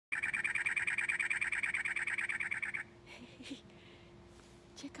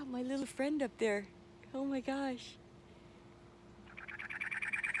Check out my little friend up there. Oh my gosh.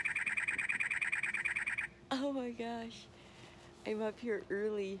 Oh my gosh. I'm up here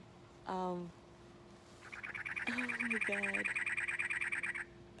early. Oh my God.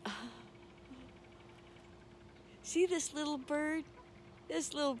 See this little bird?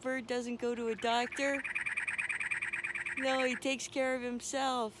 This little bird doesn't go to a doctor. No, he takes care of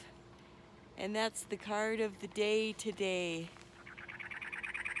himself. And that's the card of the day today.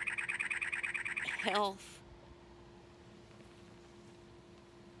 Health.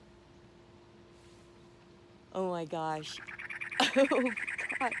 Oh my gosh. Oh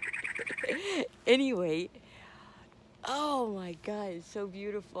God. Anyway. Oh my God, it's so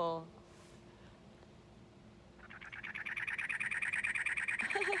beautiful.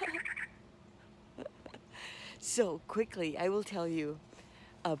 So quickly, I will tell you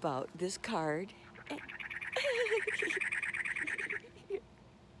about this card.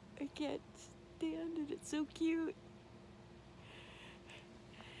 I can't stand it, it's so cute.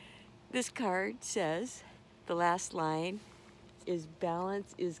 This card says, the last line is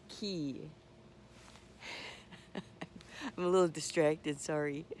balance is key. I'm a little distracted,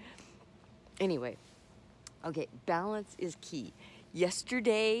 sorry. Anyway, okay, balance is key.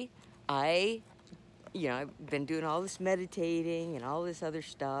 Yesterday, I've been doing all this meditating and all this other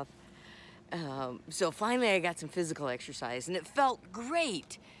stuff. So finally I got some physical exercise and it felt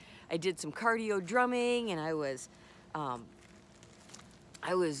great. I did some cardio drumming and I was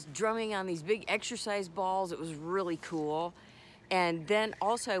drumming on these big exercise balls. It was really cool. And then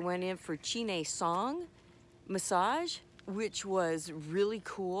also I went in for Chi Nei Tsang massage, which was really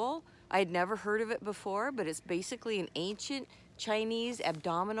cool. I had never heard of it before, but it's basically an ancient Chinese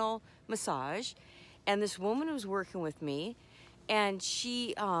abdominal massage. And this woman was working with me, and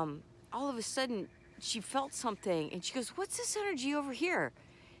she, all of a sudden, she felt something, and she goes, "What's this energy over here?"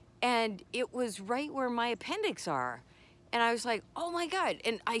 And it was right where my appendix are. And I was like, oh my God.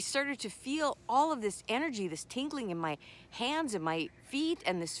 And I started to feel all of this energy, this tingling in my hands and my feet,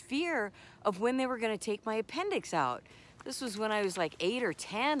 and this fear of when they were gonna take my appendix out. This was when I was like 8 or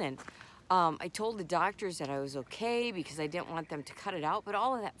 10, and I told the doctors that I was okay because I didn't want them to cut it out, but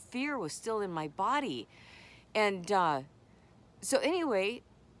all of that fear was still in my body. And so anyway,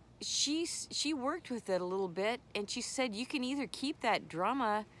 she worked with it a little bit, and she said, you can either keep that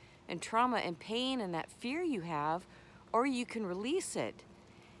drama and trauma and pain and that fear you have, or you can release it.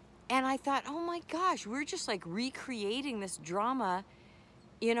 And I thought, oh my gosh, we're just like recreating this drama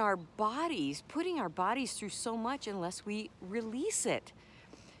in our bodies, putting our bodies through so much unless we release it.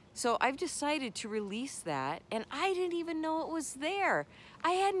 So I've decided to release that, and I didn't even know it was there.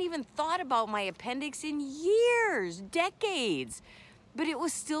 I hadn't even thought about my appendix in years, decades, but it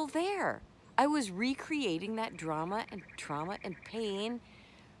was still there. I was recreating that drama and trauma and pain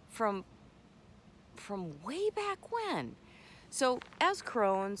from way back when. So as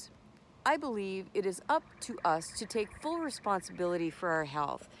Crones, I believe it is up to us to take full responsibility for our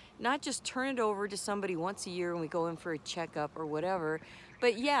health, not just turn it over to somebody once a year when we go in for a checkup or whatever.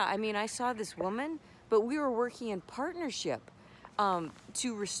 But yeah, I mean, I saw this woman, but we were working in partnership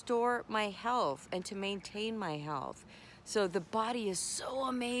to restore my health and to maintain my health. So the body is so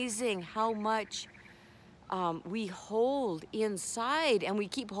amazing how much we hold inside, and we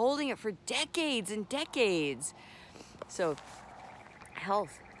keep holding it for decades and decades. So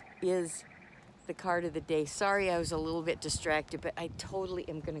health is the card of the day. Sorry, I was a little bit distracted, but I totally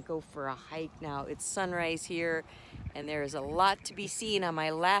am gonna go for a hike now. It's sunrise here, and there is a lot to be seen on my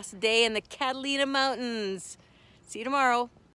last day in the Catalina Mountains. See you tomorrow.